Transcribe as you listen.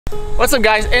What's up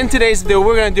guys, in today's video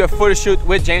we're going to do a photo shoot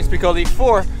with James Piccoli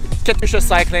for Katusha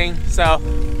Cycling. So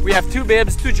we have 2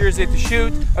 bibs, 2 jerseys to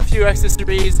shoot, a few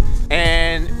accessories,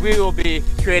 and we will be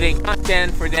creating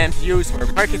content for them to use for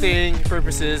marketing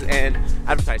purposes and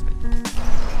advertisement.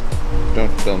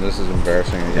 Don't film, this is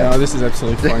embarrassing again. Yeah, this is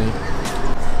absolutely funny.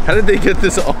 How did they get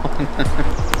this on?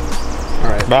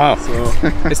 Alright, wow. So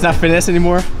it's not finesse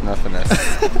anymore? Not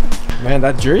finesse. Man,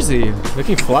 that jersey,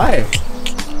 looking fly.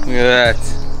 Look at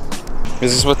that.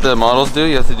 Is this what the models do?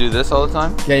 You have to do this all the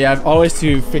time? Yeah, I've always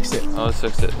to fix it. Always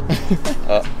fix it.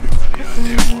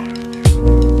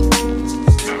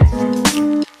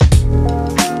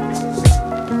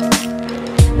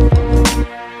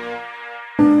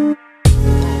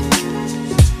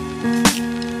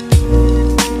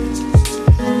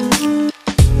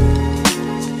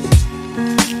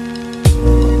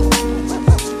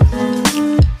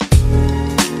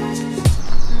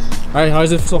 Alright, how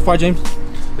is it so far, James?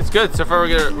 It's good. So far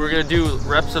we're gonna do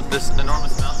reps of this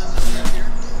enormous mountain that we have here.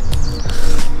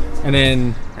 And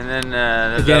then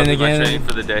again and again. My training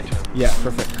for the day. Yeah,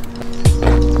 perfect.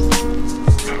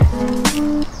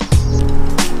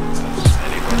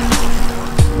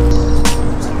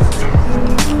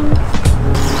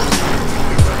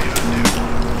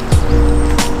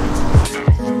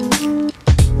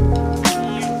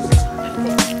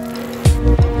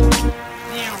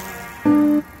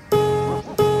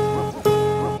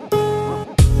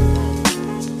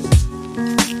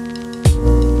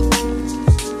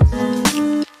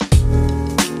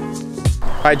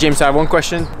 Alright James, I have one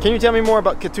question. Can you tell me more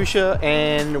about Katusha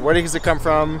and where does it come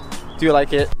from? Do you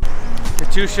like it?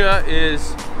 Katusha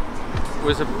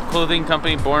was a clothing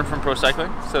company born from Pro-Cycling.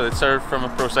 So it started from a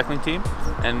pro cycling team,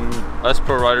 and us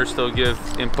pro riders still give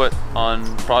input on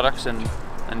products and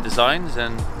designs,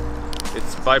 and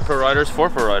it's by pro riders for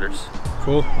pro riders.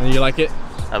 Cool, and you like it?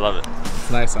 I love it. It's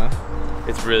nice, huh?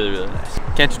 It's really, really nice.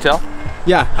 Can't you tell?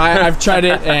 Yeah, I've tried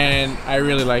it and I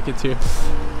really like it too.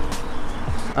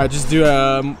 Alright, just do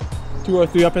 2 or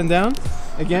 3 up and down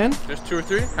again. Just 2 or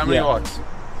 3? How many walks?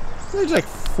 There's like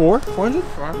 400?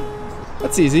 400?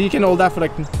 That's easy. You can hold that for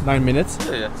like 9 minutes.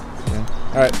 Yeah.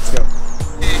 Alright, let's go.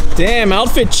 Damn,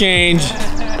 outfit change.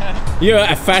 You're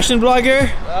a fashion blogger?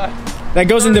 That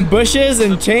goes in the bushes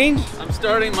and change? I'm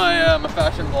starting my my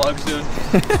fashion vlog soon.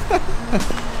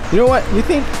 You know what? You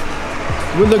think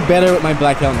would look better with my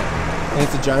black helmet? And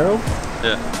it's a gyro?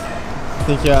 Yeah. I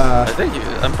think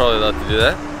I'm probably allowed to do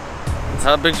that.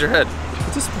 How big's your head?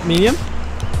 It's just medium.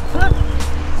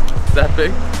 That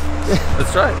big?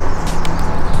 Let's try it.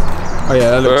 Oh yeah,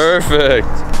 that looks perfect.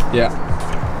 Yeah.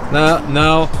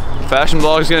 No. Fashion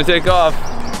vlog's gonna take off.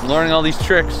 I'm learning all these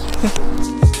tricks.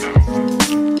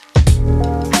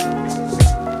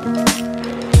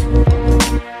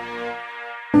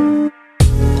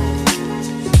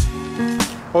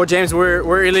 Oh James,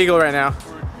 we're illegal right now.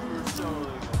 We're so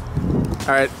illegal.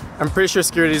 Alright, I'm pretty sure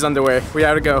security's on the way. We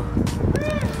gotta go.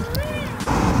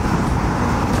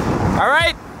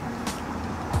 Alright!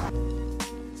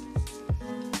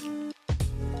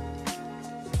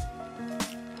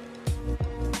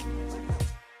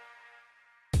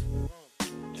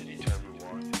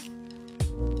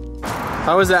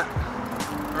 How was that?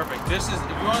 Perfect. This is, if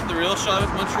you want the real shot of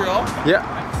Montreal,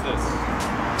 yeah. It's this.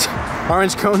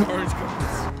 Orange cone? Orange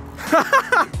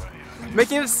cones.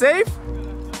 Making it safe?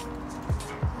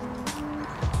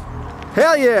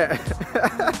 Hell yeah!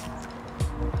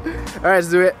 Alright, let's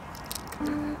do it.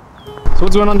 So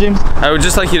what's going on, James? I would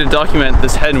just like you to document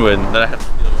this headwind that I have to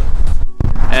deal with.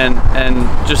 And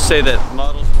just say that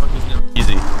models work is never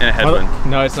easy in a headwind.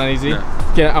 No, it's not easy. No.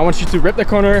 Okay, I want you to rip the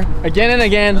corner again and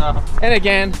again and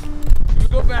again. We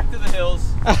go back to the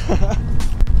hills.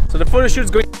 So the photo shoot's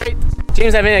going great.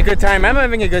 James having a good time. I'm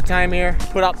having a good time here.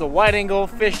 Put out the wide angle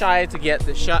fisheye to get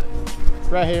the shot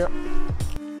right here.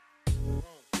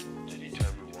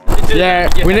 Yeah,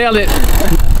 we nailed it.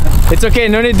 It's okay,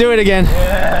 no need to do it again.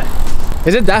 Yeah.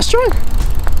 Is it that strong?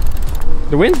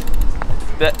 The wind?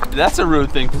 That's a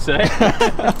rude thing to say.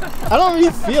 I don't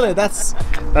really feel it. That's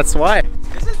why.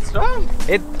 Is it strong?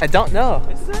 I don't know.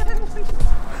 Is that?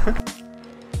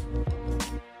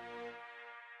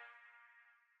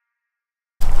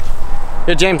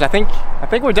 Yeah, James, I think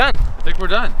we're done. I think we're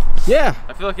done. Yeah.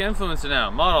 I feel like an influencer now.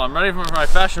 Model, I'm ready for my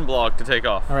fashion blog to take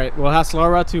off. All right, we'll ask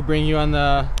Laura to bring you on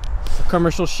the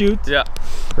commercial shoot. Yeah.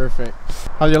 Perfect.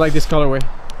 How do you like this colorway?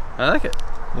 I like it.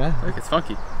 Yeah. I think it's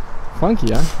funky.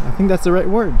 Funky, huh? I think that's the right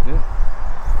word. Yeah.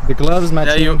 The gloves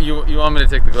matching. Yeah, you want me to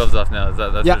take the gloves off now?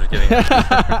 That's what you're getting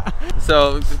at.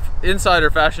 So, insider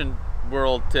fashion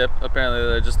world tip, apparently,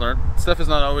 that I just learned. Stuff is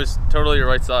not always totally your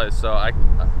right size. So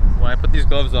when I put these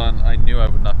gloves on, I knew I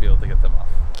would not be able to get them off.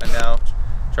 I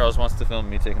Charles wants to film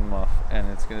me taking them off, and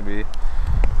it's going to be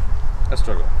a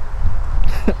struggle.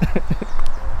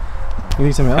 You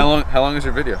need some help? How long is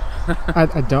your video?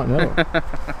 I don't know.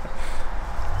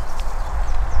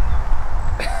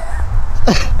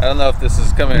 I don't know if this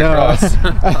is coming across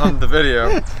on the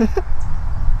video.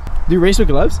 Do you race with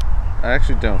gloves? I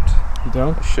actually don't. You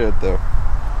don't? I should though.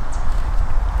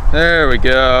 There we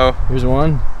go. Here's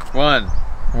one. One.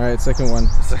 All right, second one.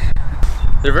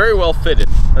 They're very well fitted.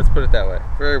 Let's put it that way.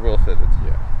 Very well fitted.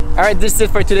 Yeah. Alright, this is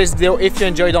it for today's video. If you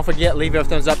enjoyed, don't forget, leave a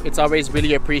thumbs up. It's always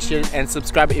really appreciated. And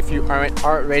subscribe if you aren't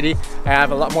already. I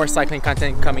have a lot more cycling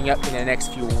content coming up in the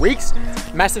next few weeks.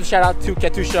 Massive shout out to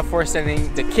Katusha for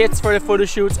sending the kits for the photo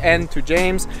shoots, and to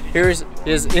James. Here's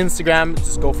his Instagram.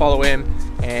 Just go follow him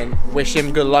and wish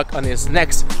him good luck on his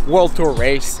next World Tour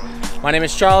race. My name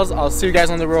is Charles. I'll see you guys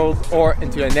on the road or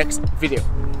into the next video.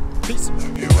 Peace.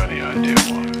 Have you any idea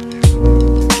what